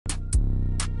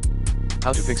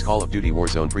How to fix Call of Duty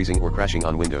Warzone freezing or crashing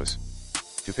on Windows.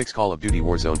 To fix Call of Duty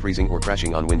Warzone freezing or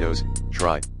crashing on Windows,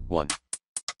 try 1.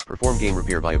 Perform game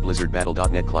repair via Blizzard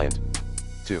Battle.net client.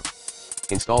 2.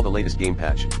 Install the latest game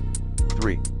patch.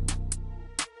 3.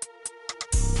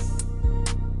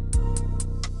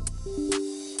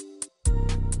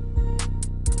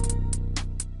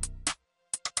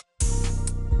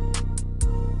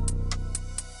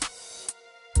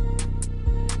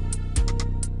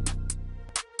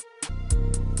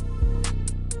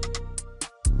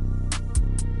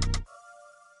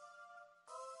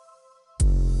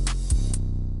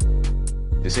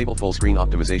 Disable full screen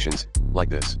optimizations, like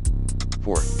this.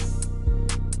 4.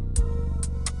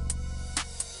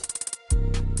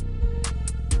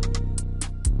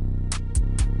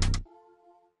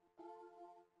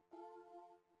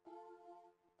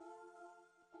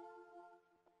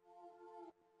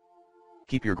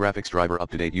 Keep your graphics driver up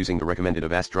to date using the recommended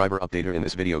Avast driver updater in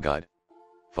this video guide.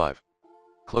 5.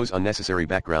 Close unnecessary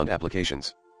background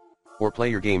applications. Or play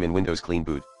your game in Windows Clean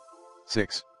Boot.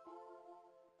 6.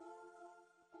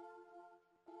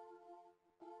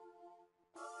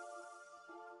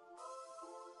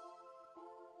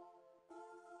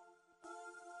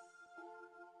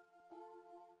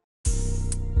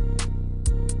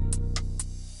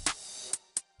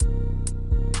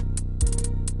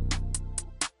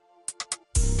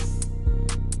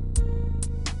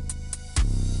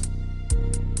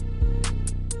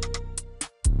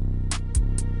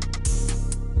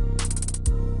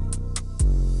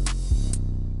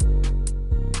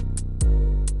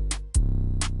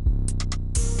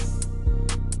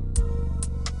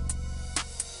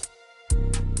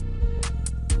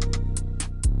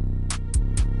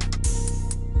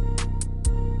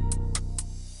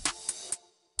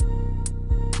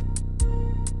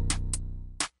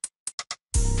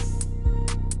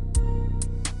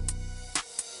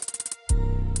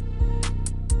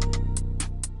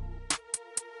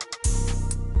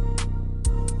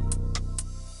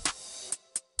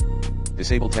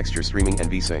 Disable texture streaming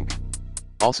and VSync.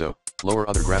 Also, lower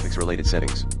other graphics related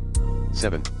settings.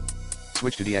 7.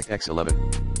 Switch to DirectX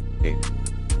 11.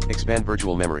 8. Expand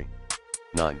virtual memory.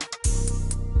 9.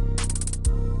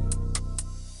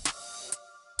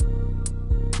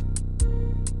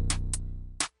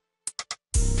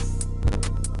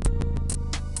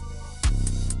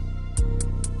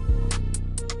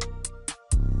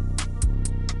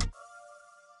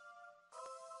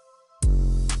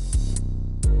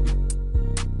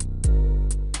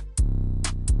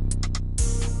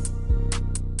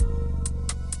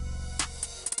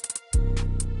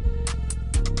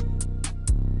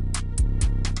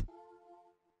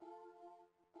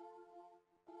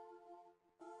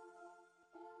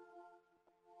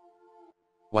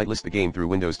 Whitelist the game through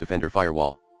Windows Defender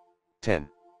Firewall. 10.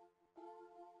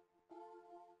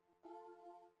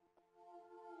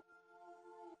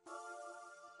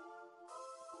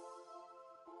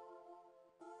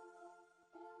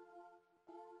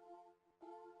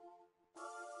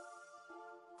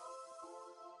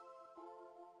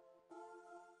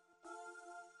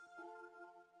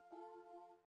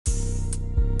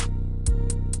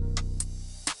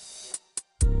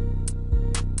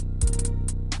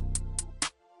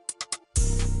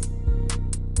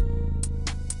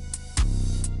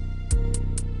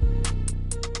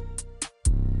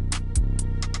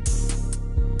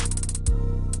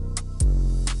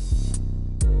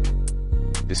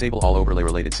 Disable all overlay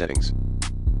related settings.